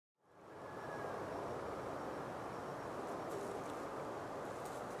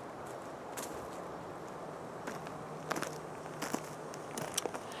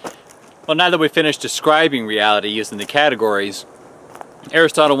Well, now that we finished describing reality using the categories,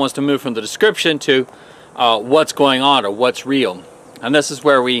 Aristotle wants to move from the description to what's going on or what's real. And this is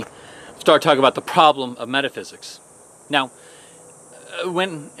where we start talking about the problem of metaphysics. Now,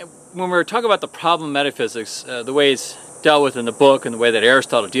 when we're talking about the problem of metaphysics, the way it's dealt with in the book and the way that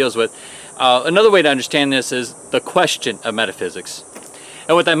Aristotle deals with, another way to understand this is the question of metaphysics.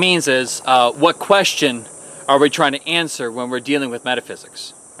 And what that means is, what question are we trying to answer when we're dealing with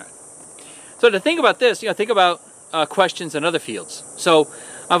metaphysics? Right. So to think about this, think about questions in other fields. So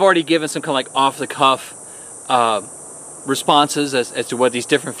I've already given some kind of like off-the-cuff responses as to what these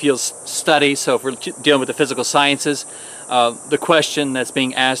different fields study. So if we're dealing with the physical sciences, the question that's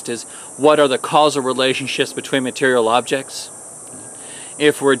being asked is, what are the causal relationships between material objects?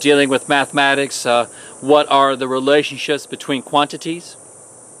 If we're dealing with mathematics, what are the relationships between quantities?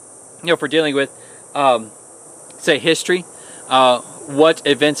 If we're dealing with, say, history, what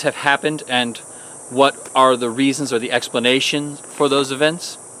events have happened and what are the reasons or the explanations for those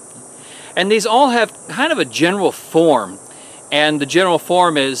events? And these all have kind of a general form, and the general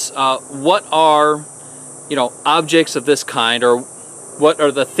form is what are objects of this kind, or what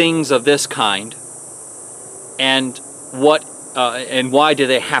are the things of this kind, and what and why do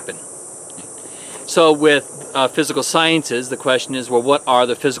they happen? So with physical sciences, the question is, well, what are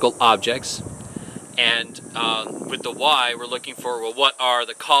the physical objects? And with the why, we're looking for, well, what are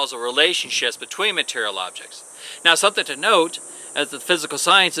the causal relationships between material objects? Now, something to note, as the physical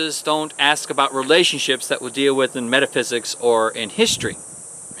sciences don't ask about relationships that we'll deal with in metaphysics or in history,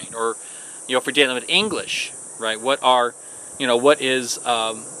 right? Or if we're dealing with English, right? What is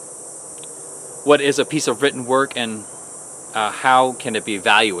a piece of written work, and how can it be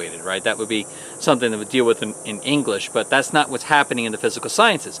evaluated, right? That would be something that we deal with in English, but that's not what's happening in the physical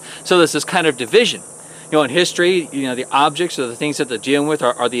sciences. So there's this kind of division. In history, the objects or the things that they're dealing with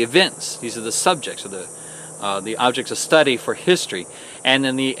are the events. These are the subjects, or the objects of study for history. And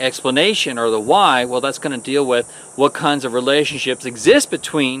then the explanation, or the why, well, that's going to deal with what kinds of relationships exist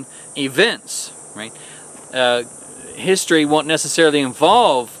between events, right? History won't necessarily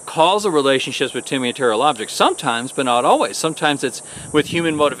involve causal relationships between material objects. Sometimes, but not always. Sometimes it's with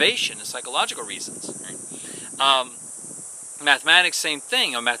human motivation and psychological reasons. Right? Mathematics, same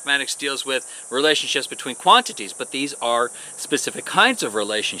thing. Mathematics deals with relationships between quantities, but these are specific kinds of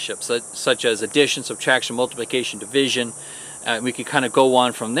relationships, such as addition, subtraction, multiplication, division. We can kind of go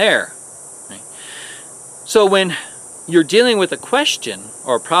on from there. Right? So when you're dealing with a question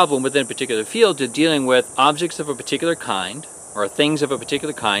or a problem within a particular field, you're dealing with objects of a particular kind, or things of a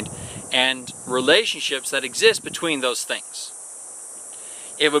particular kind, and relationships that exist between those things.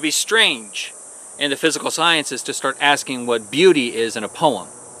 It would be strange in the physical sciences to start asking what beauty is in a poem.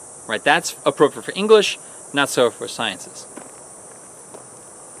 Right? That's appropriate for English, not so for sciences.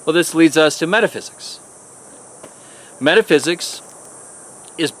 Well, this leads us to metaphysics. Metaphysics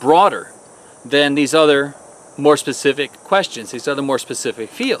is broader than these other more specific questions, these other more specific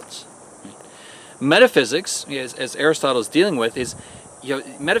fields. Metaphysics, as Aristotle is dealing with, is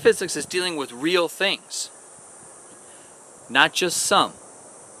metaphysics is dealing with real things, not just some,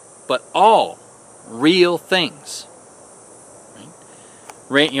 but all real things.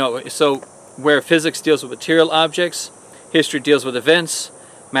 Right? So where physics deals with material objects, history deals with events,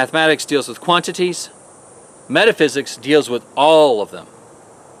 mathematics deals with quantities, metaphysics deals with all of them.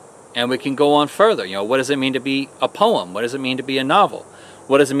 And we can go on further. What does it mean to be a poem? What does it mean to be a novel?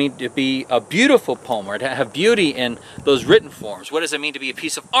 What does it mean to be a beautiful poem, or to have beauty in those written forms? What does it mean to be a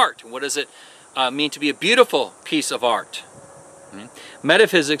piece of art? What does it mean to be a beautiful piece of art?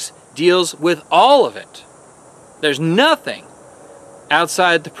 Metaphysics deals with all of it. There's nothing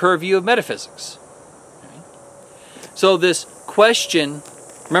outside the purview of metaphysics. So this question,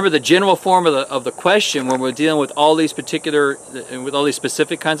 remember the general form of the question when we're dealing with all these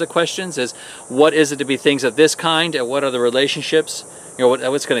specific kinds of questions is, what is it to be things of this kind, and what are the relationships?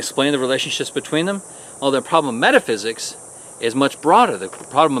 What's going to explain the relationships between them? Well, the problem of metaphysics is much broader. The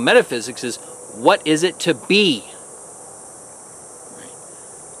problem of metaphysics is, what is it to be?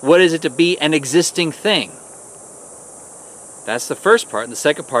 What is it to be an existing thing? That's the first part. And the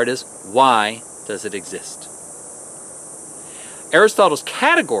second part is, why does it exist? Aristotle's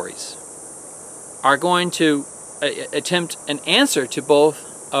categories are going to attempt an answer to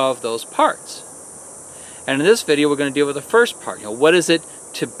both of those parts. And in this video, we're going to deal with the first part. What is it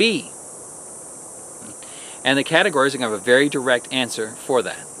to be? And the categories are going to have a very direct answer for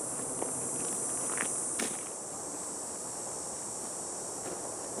that.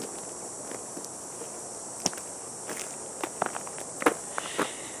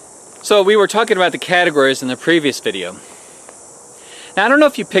 So we were talking about the categories in the previous video. Now, I don't know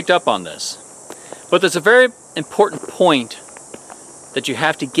if you picked up on this, but there's a very important point that you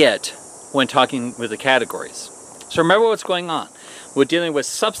have to get when talking with the categories. So remember what's going on. We're dealing with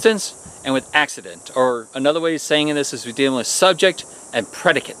substance and with accident, or another way of saying this is we're dealing with subject and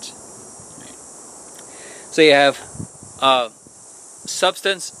predicate. So you have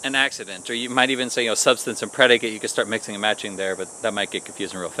substance and accident, or you might even say, substance and predicate. You can start mixing and matching there, but that might get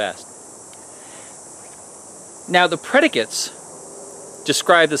confusing real fast. Now, the predicates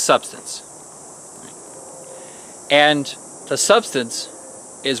describe the substance, and the substance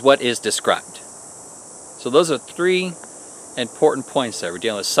is what is described. So those are three important points there. We're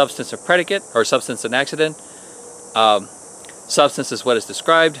dealing with substance and predicate, or substance and accident. Substance is what is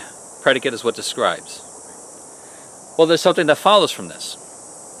described, predicate is what describes. Well, there's something that follows from this.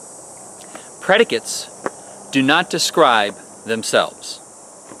 Predicates do not describe themselves.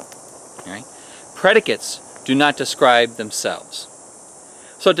 All right? Predicates do not describe themselves.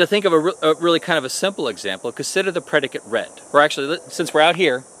 So to think of a really kind of a simple example, consider the predicate red. Or actually, since we're out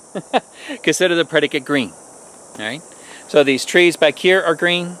here, consider the predicate green. All right? So these trees back here are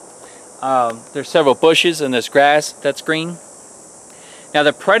green. There's several bushes and there's grass that's green. Now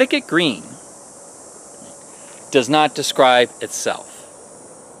the predicate green does not describe itself.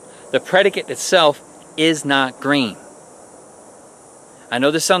 The predicate itself is not green. I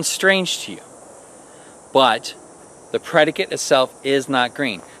know this sounds strange to you, but the predicate itself is not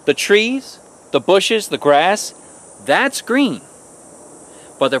green. The trees, the bushes, the grass, that's green,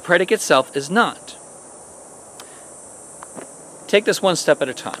 but the predicate itself is not. Take this one step at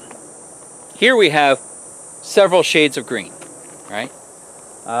a time. Here we have several shades of green, right?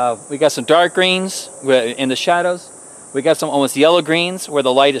 We got some dark greens in the shadows. We got some almost yellow greens where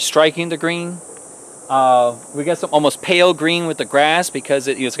the light is striking the green. We got some almost pale green with the grass because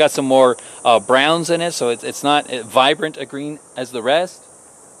it's got some more browns in it, so it's not as vibrant a green as the rest.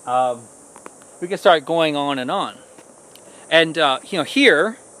 We can start going on and on. And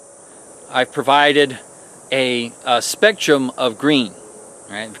here I've provided a spectrum of green.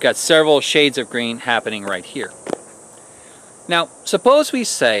 Right? We've got several shades of green happening right here. Now, suppose we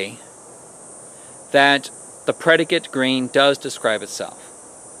say that the predicate green does describe itself.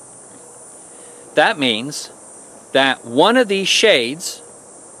 That means that one of these shades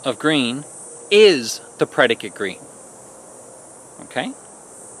of green is the predicate green. Okay?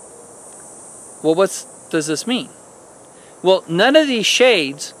 Well, what does this mean? Well, none of these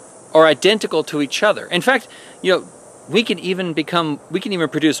shades are identical to each other. In fact, we can even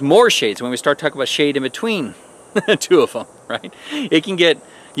produce more shades when we start talking about shade in between two of them, right? You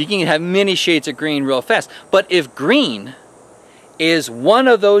can have many shades of green real fast. But if green is one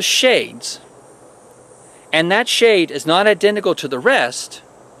of those shades, and that shade is not identical to the rest,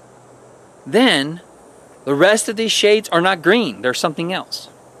 then the rest of these shades are not green. They're something else.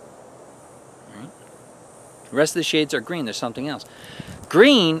 Right? The rest of the shades are green. They're something else.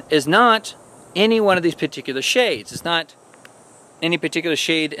 Green is not any one of these particular shades. It's not any particular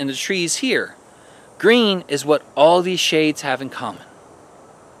shade in the trees here. Green is what all these shades have in common.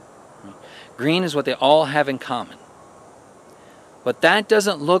 Green is what they all have in common. But that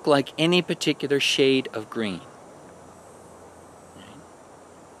doesn't look like any particular shade of green.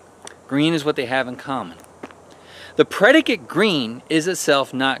 Green is what they have in common. The predicate green is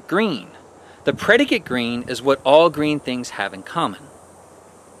itself not green. The predicate green is what all green things have in common.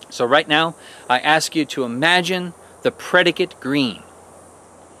 So right now, I ask you to imagine the predicate green.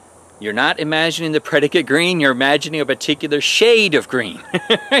 You're not imagining the predicate green, you're imagining a particular shade of green.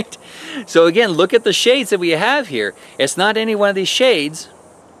 Right? So again, look at the shades that we have here. It's not any one of these shades,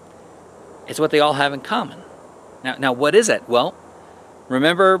 it's what they all have in common. Now what is it? Well,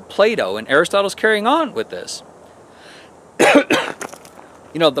 remember Plato, and Aristotle's carrying on with this.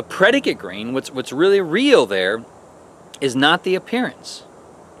 The predicate green, what's really real there is not the appearance.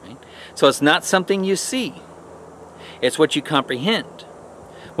 Right? So it's not something you see. It's what you comprehend.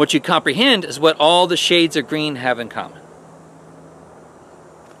 What you comprehend is what all the shades of green have in common.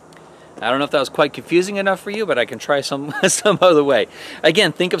 I don't know if that was quite confusing enough for you, but I can try some other way.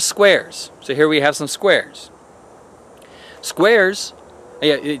 Again, think of squares. So here we have some squares. Squares,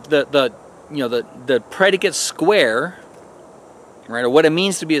 the predicate square, right, or what it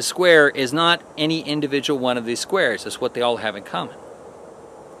means to be a square is not any individual one of these squares. It's what they all have in common.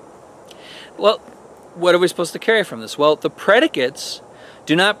 Well, what are we supposed to carry from this? Well, the predicates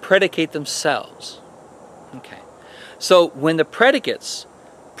do not predicate themselves. Okay. So when the predicates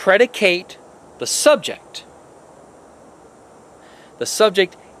predicate the subject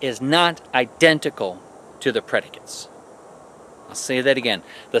is not identical to the predicates. I'll say that again.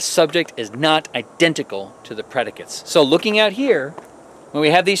 The subject is not identical to the predicates. So looking out here, when we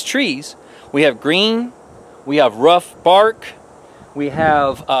have these trees, we have green, we have rough bark, we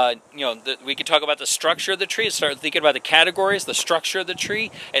have, we can talk about the structure of the tree, start thinking about the categories, the structure of the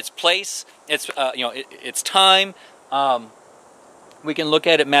tree, its place, its, its time. We can look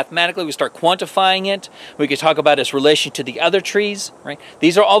at it mathematically, we start quantifying it. We can talk about its relation to the other trees, right?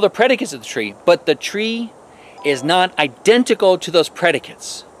 These are all the predicates of the tree, but the tree is not identical to those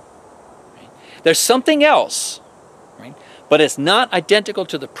predicates. Right? There's something else, right? But it's not identical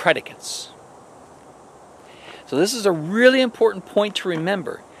to the predicates. So this is a really important point to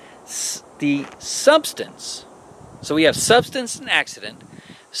remember. The substance, so we have substance and accident.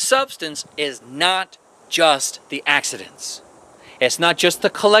 Substance is not just the accidents. It's not just the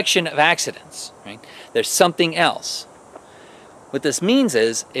collection of accidents, right? There's something else. What this means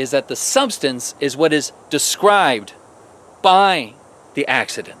is that the substance is what is described by the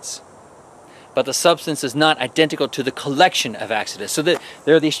accidents. But the substance is not identical to the collection of accidents. So there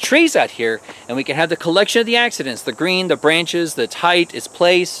are these trees out here, and we can have the collection of the accidents, the green, the branches, the height, its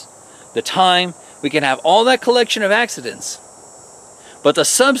place, the time. We can have all that collection of accidents. But the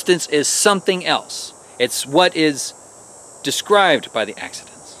substance is something else. It's what is described by the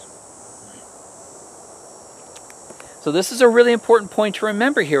accidents. So this is a really important point to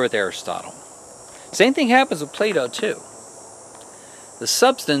remember here with Aristotle. Same thing happens with Plato too. The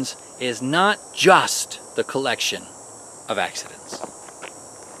substance is not just the collection of accidents.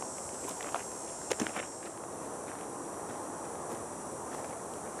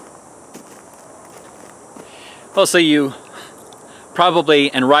 Well, so you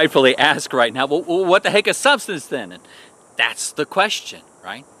probably and rightfully ask right now, well, what the heck is substance then? And that's the question,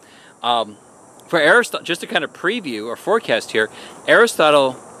 right? For Aristotle, just to kind of preview or forecast here,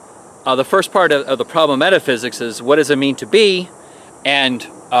 Aristotle, the first part of the problem of metaphysics is what does it mean to be, and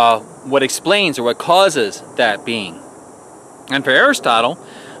what explains or what causes that being. And for Aristotle,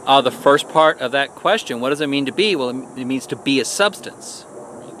 the first part of that question, what does it mean to be? Well, it means to be a substance.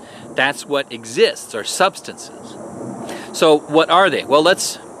 That's what exists, or substances. So what are they? Well,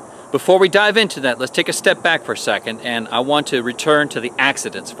 before we dive into that, let's take a step back for a second, and I want to return to the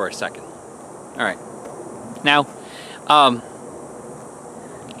accidents for a second. All right. Now,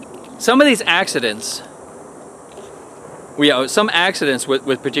 some of these accidents, some accidents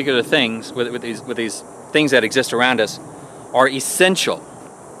with particular things, with these things that exist around us, are essential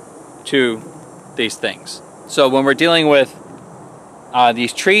to these things. So when we're dealing with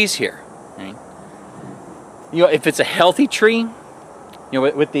these trees here, right? If it's a healthy tree,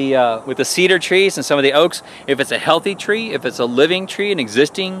 with the cedar trees and some of the oaks, if it's a healthy tree, if it's a living tree, an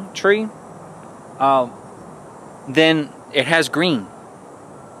existing tree, then it has green,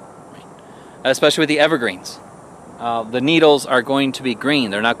 right? Especially with the evergreens. The needles are going to be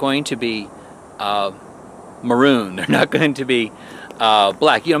green. They're not going to be maroon. They're not going to be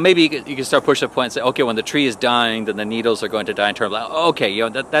black. Maybe you can start pushing the point and say, okay, when the tree is dying, then the needles are going to die in terms of, okay,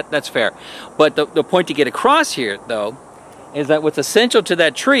 that's fair. But the point to get across here, though, is that what's essential to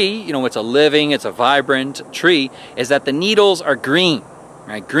that tree, it's a living, it's a vibrant tree, is that the needles are green.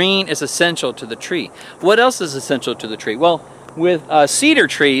 Right? Green is essential to the tree. What else is essential to the tree? Well, with cedar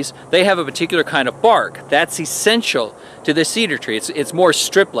trees, they have a particular kind of bark. That's essential to the cedar tree. It's more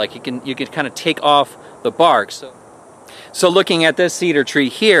strip-like. You can kind of take off the bark. So looking at this cedar tree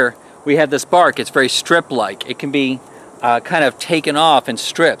here, we have this bark. It's very strip-like. It can be kind of taken off in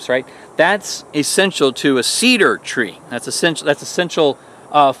strips, right? That's essential to a cedar tree. That's essential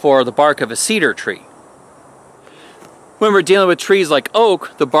for the bark of a cedar tree. When we're dealing with trees like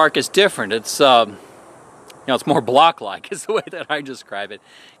oak, the bark is different. It's it's more block-like is the way that I describe it.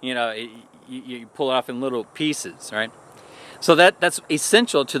 You pull it off in little pieces, right? So that's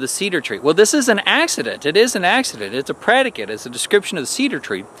essential to the cedar tree. Well, this is an accident. It is an accident. It's a predicate. It's a description of the cedar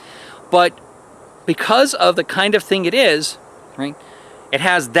tree. But because of the kind of thing it is, right, it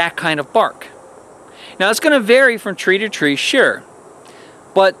has that kind of bark. Now, it's going to vary from tree to tree, sure.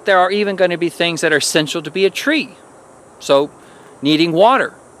 But there are even going to be things that are essential to be a tree. So, needing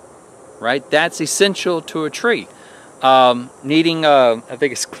water, right? That's essential to a tree. Needing, I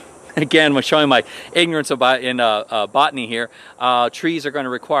think it's, again, I'm showing my ignorance about in botany here. Trees are going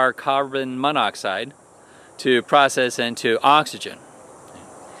to require carbon monoxide to process into oxygen.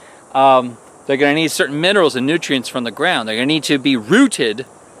 They're going to need certain minerals and nutrients from the ground. They're going to need to be rooted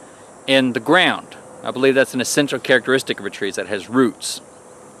in the ground. I believe that's an essential characteristic of a tree, is that it has roots.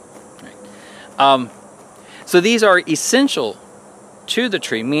 Right. So these are essential to the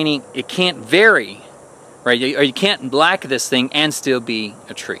tree, meaning it can't vary, right? Or you can't lack this thing and still be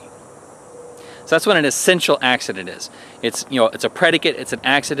a tree. So that's what an essential accident is. It's it's a predicate, it's an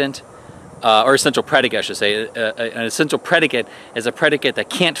accident, or essential predicate, I should say. An essential predicate is a predicate that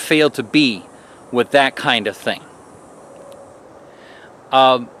can't fail to be with that kind of thing.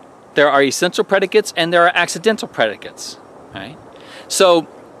 There are essential predicates and there are accidental predicates, right? So,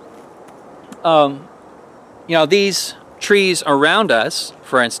 you know, these trees around us,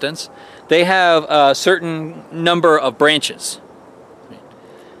 for instance, they have a certain number of branches.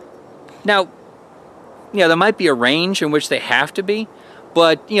 Now, yeah, there might be a range in which they have to be,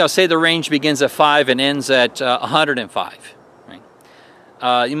 but, you know, say the range begins at 5 and ends at 105.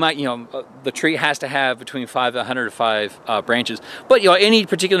 You might, you know, the tree has to have between 5 and 105 branches. But, you know, any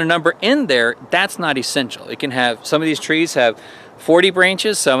particular number in there, that's not essential. It can have, some of these trees have 40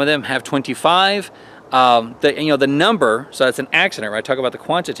 branches, some of them have 25. You know, the number, so that's an accident, right? Talk about the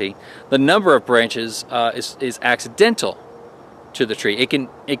quantity. The number of branches is accidental to the tree. It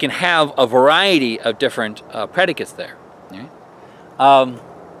can have a variety of different predicates there. Right?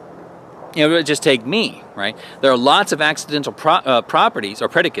 You know, just take me, right? There are lots of accidental properties, or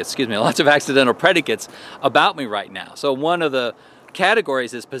predicates, excuse me, lots of accidental predicates about me right now. So one of the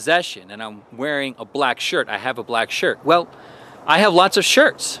categories is possession, and I'm wearing a black shirt. I have a black shirt. Well, I have lots of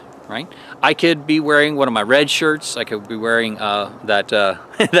shirts, right? I could be wearing one of my red shirts. I could be wearing that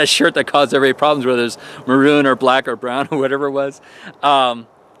that shirt that caused everybody problems, whether it's maroon or black or brown or whatever it was. I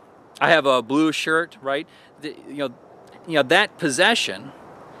have a blue shirt, right? You know that possession.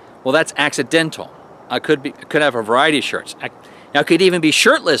 Well, that's accidental. I could have a variety of shirts. I could even be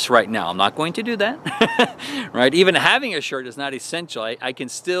shirtless right now. I'm not going to do that, right? Even having a shirt is not essential. I can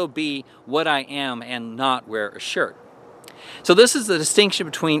still be what I am and not wear a shirt. So this is the distinction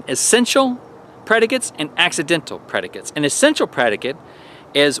between essential predicates and accidental predicates. An essential predicate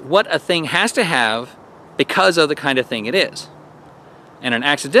is what a thing has to have because of the kind of thing it is. And an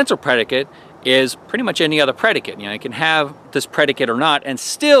accidental predicate is pretty much any other predicate. You know, it can have this predicate or not and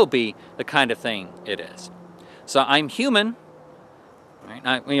still be the kind of thing it is. So I'm human,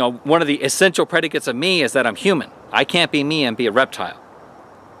 right? You know, one of the essential predicates of me is that I'm human. I can't be me and be a reptile.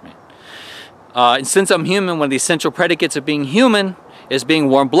 Right? And since I'm human, one of the essential predicates of being human is being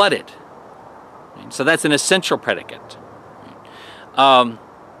warm-blooded. Right? So that's an essential predicate. Right?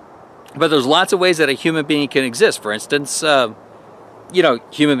 But there's lots of ways that a human being can exist. For instance, you know,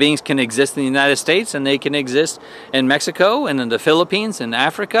 human beings can exist in the United States and they can exist in Mexico and in the Philippines and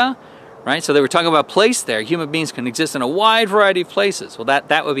Africa, right? So they were talking about place there. Human beings can exist in a wide variety of places. Well,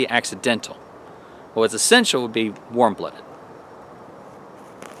 that would be accidental. What's essential would be warm-blooded.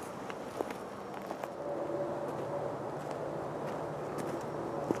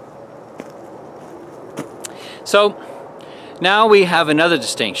 So now we have another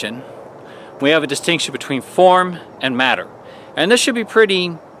distinction. We have a distinction between form and matter. And this should be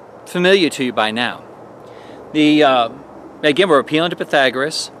pretty familiar to you by now. Again, we're appealing to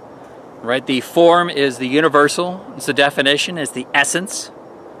Pythagoras, right? The form is the universal, it's the definition, it's the essence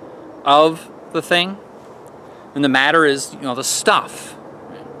of the thing. And the matter is, you know, the stuff.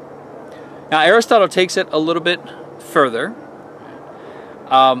 Now, Aristotle takes it a little bit further.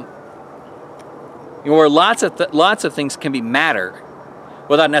 Where lots of things can be matter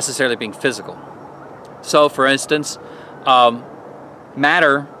without necessarily being physical. So, for instance,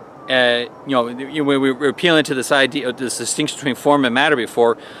 matter, we were appealing to this idea of this distinction between form and matter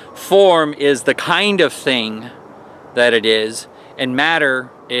before. Form is the kind of thing that it is, and matter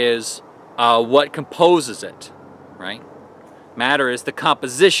is what composes it, right? Matter is the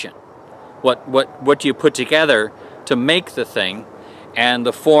composition. What do you put together to make the thing, and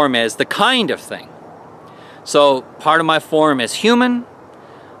the form is the kind of thing. So part of my form is human,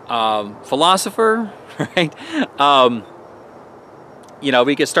 philosopher, right? You know,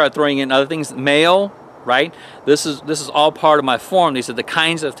 we could start throwing in other things, male, right? This is all part of my form. These are the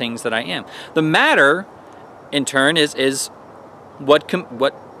kinds of things that I am. The matter, in turn, is what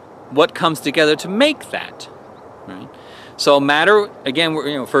comes together to make that, right? So matter,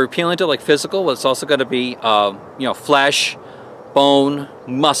 again, for appealing to like physical, it's also going to be flesh, bone,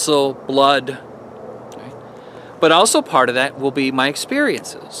 muscle, blood. Right? But also part of that will be my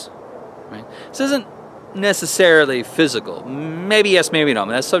experiences. Right? This isn't necessarily physical. Maybe yes, maybe no.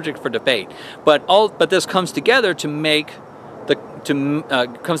 That's subject for debate. But this comes together to make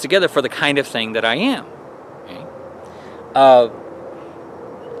comes together for the kind of thing that I am. Okay?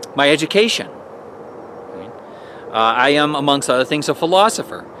 My education. Right? I am, amongst other things, a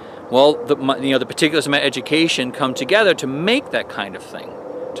philosopher. Well, the particulars of my education come together to make that kind of thing,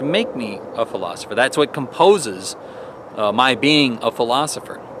 to make me a philosopher. That's what composes my being a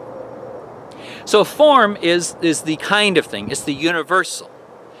philosopher. So form is the kind of thing. It's the universal.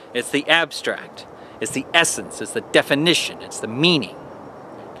 It's the abstract. It's the essence. It's the definition. It's the meaning.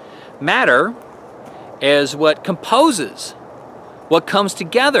 Matter is what composes, what comes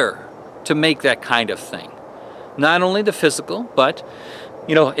together to make that kind of thing. Not only the physical, but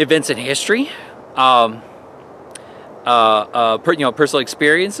events in history, personal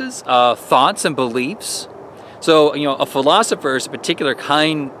experiences, thoughts and beliefs. So a philosopher is a particular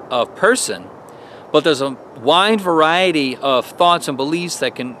kind of person, but there's a wide variety of thoughts and beliefs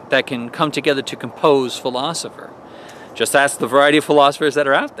that can come together to compose philosopher. Just ask the variety of philosophers that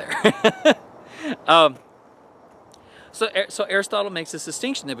are out there. So Aristotle makes this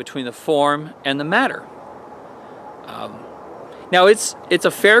distinction there between the form and the matter. Now it's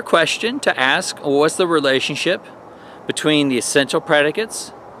a fair question to ask, what's the relationship between the essential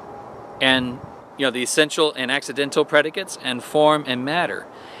predicates and the essential and accidental predicates and form and matter.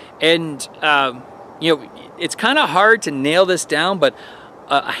 And it's kind of hard to nail this down, but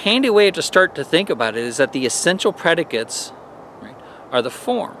a handy way to start to think about it is that the essential predicates, right, are the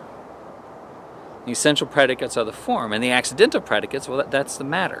form. The essential predicates are the form, and the accidental predicates, well, that's the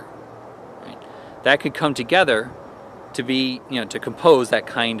matter. Right? That could come together to be, to compose that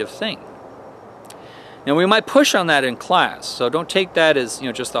kind of thing. Now we might push on that in class, so don't take that as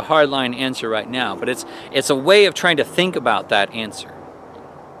just a hardline answer right now, but it's a way of trying to think about that answer.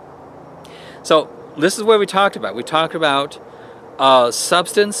 So this is what we talked about. We talked about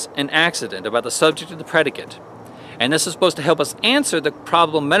substance and accident, about the subject and the predicate. And this is supposed to help us answer the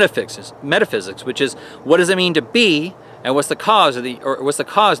problem metaphysics, which is, what does it mean to be, and what's the cause of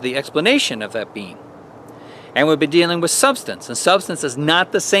the explanation of that being? And we've been dealing with substance, and substance is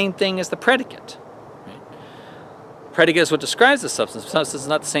not the same thing as the predicate. Predicate is what describes the substance. Substance is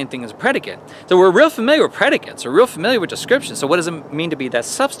not the same thing as a predicate. So we're real familiar with predicates. We're real familiar with descriptions. So what does it mean to be that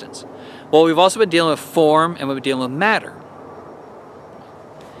substance? Well, we've also been dealing with form, and we've been dealing with matter.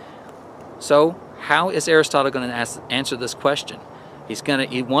 So how is Aristotle going to answer this question?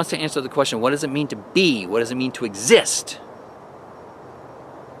 He wants to answer the question, what does it mean to be? What does it mean to exist?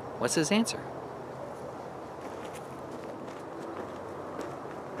 What's his answer?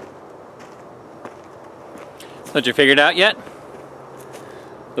 Haven't you figured it out yet?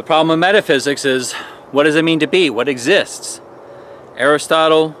 The problem of metaphysics is, what does it mean to be? What exists?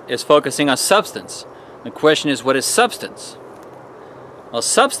 Aristotle is focusing on substance. The question is, what is substance? Well,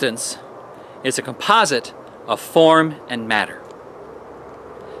 substance is a composite of form and matter.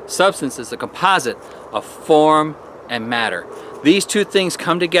 Substance is a composite of form and matter. These two things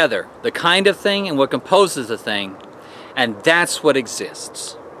come together, the kind of thing and what composes the thing, and that's what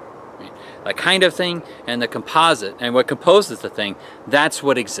exists. The kind of thing and the composite and what composes the thing, that's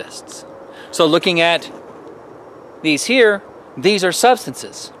what exists. So looking at these here, these are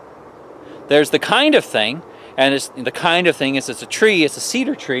substances. There's the kind of thing, and the kind of thing is it's a tree, it's a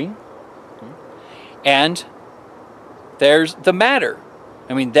cedar tree. And there's the matter.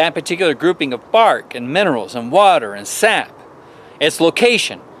 I mean, that particular grouping of bark and minerals and water and sap. Its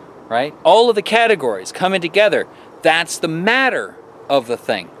location, right? All of the categories coming together. That's the matter of the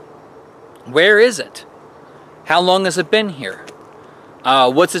thing. Where is it? How long has it been here?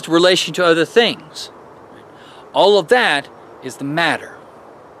 What's its relation to other things? All of that is the matter.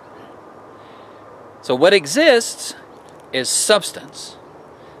 So what exists is substance.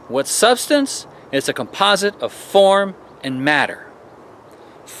 What's substance? It's a composite of form and matter.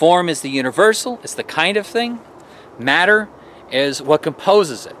 Form is the universal, it's the kind of thing. Matter is what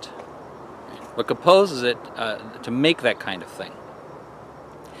composes it. What composes it to make that kind of thing.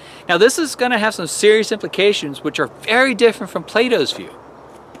 Now this is going to have some serious implications which are very different from Plato's view.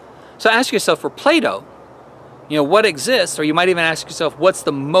 So ask yourself, for Plato, what exists, or you might even ask yourself, what's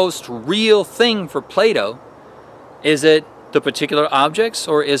the most real thing for Plato? Is it the particular objects,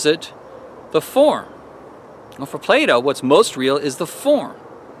 or is it the form? Well, for Plato, what's most real is the form.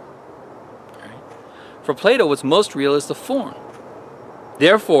 Right? For Plato, what's most real is the form.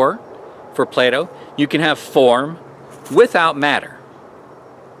 Therefore, for Plato, you can have form without matter.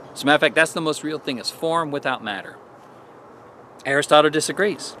 As a matter of fact, that's the most real thing, is form without matter. Aristotle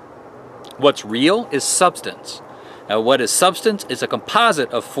disagrees. What's real is substance. Now, what is substance is a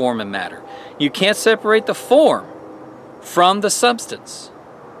composite of form and matter. You can't separate the form from the substance.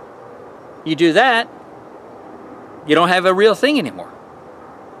 You do that, you don't have a real thing anymore.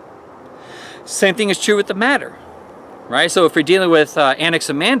 Same thing is true with the matter, right? So if we're dealing with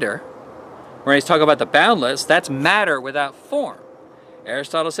Anaximander, where he's talking about the boundless, that's matter without form.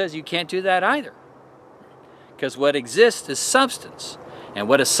 Aristotle says you can't do that either, because what exists is substance, and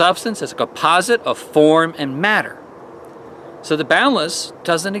what is substance is a composite of form and matter. So the boundless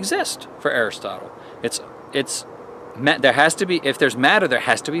doesn't exist for Aristotle. There has to be, if there's matter, there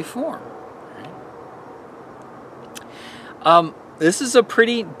has to be form. this is a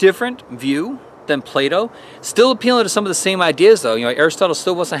pretty different view than Plato. Still appealing to some of the same ideas though. You know, Aristotle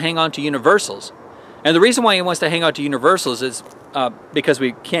still wants to hang on to universals. And the reason why he wants to hang on to universals is because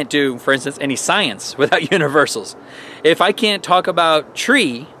we can't do, for instance, any science without universals. If I can't talk about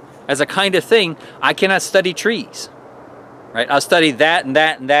tree as a kind of thing, I cannot study trees. Right? I'll study that and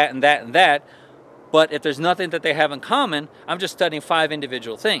that and that and that and that. But if there's nothing that they have in common, I'm just studying 5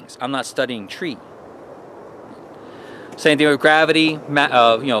 individual things. I'm not studying tree. Same thing with gravity. You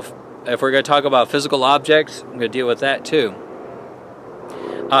know, if we're going to talk about physical objects, I'm going to deal with that too.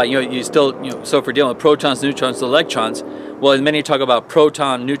 You know, you still, you know, so if we're dealing with protons, neutrons, electrons, well, in many talk about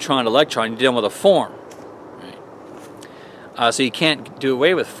proton, neutron, electron, you're dealing with a form. Right? So you can't do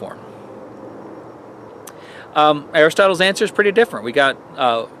away with form. Aristotle's answer is pretty different. We got,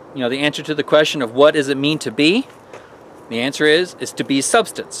 you know, the answer to the question of what does it mean to be? The answer is to be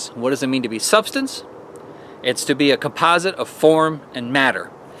substance. What does it mean to be substance? It's to be a composite of form and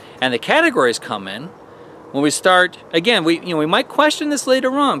matter. And the categories come in when we start, again, we might question this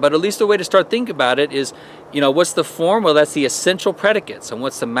later on, but at least the way to start thinking about it is, you know, what's the form? Well, that's the essential predicates. And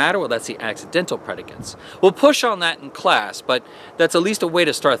what's the matter? Well, that's the accidental predicates. We'll push on that in class, but that's at least a way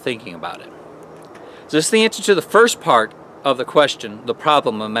to start thinking about it. So this is the answer to the first part of the question, the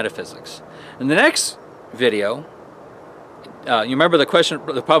problem of metaphysics. In the next video, you remember the question,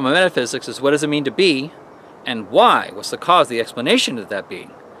 the problem of metaphysics is what does it mean to be and why? What's the cause, the explanation of that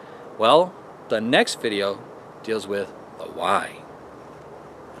being? Well, the next video deals with the why.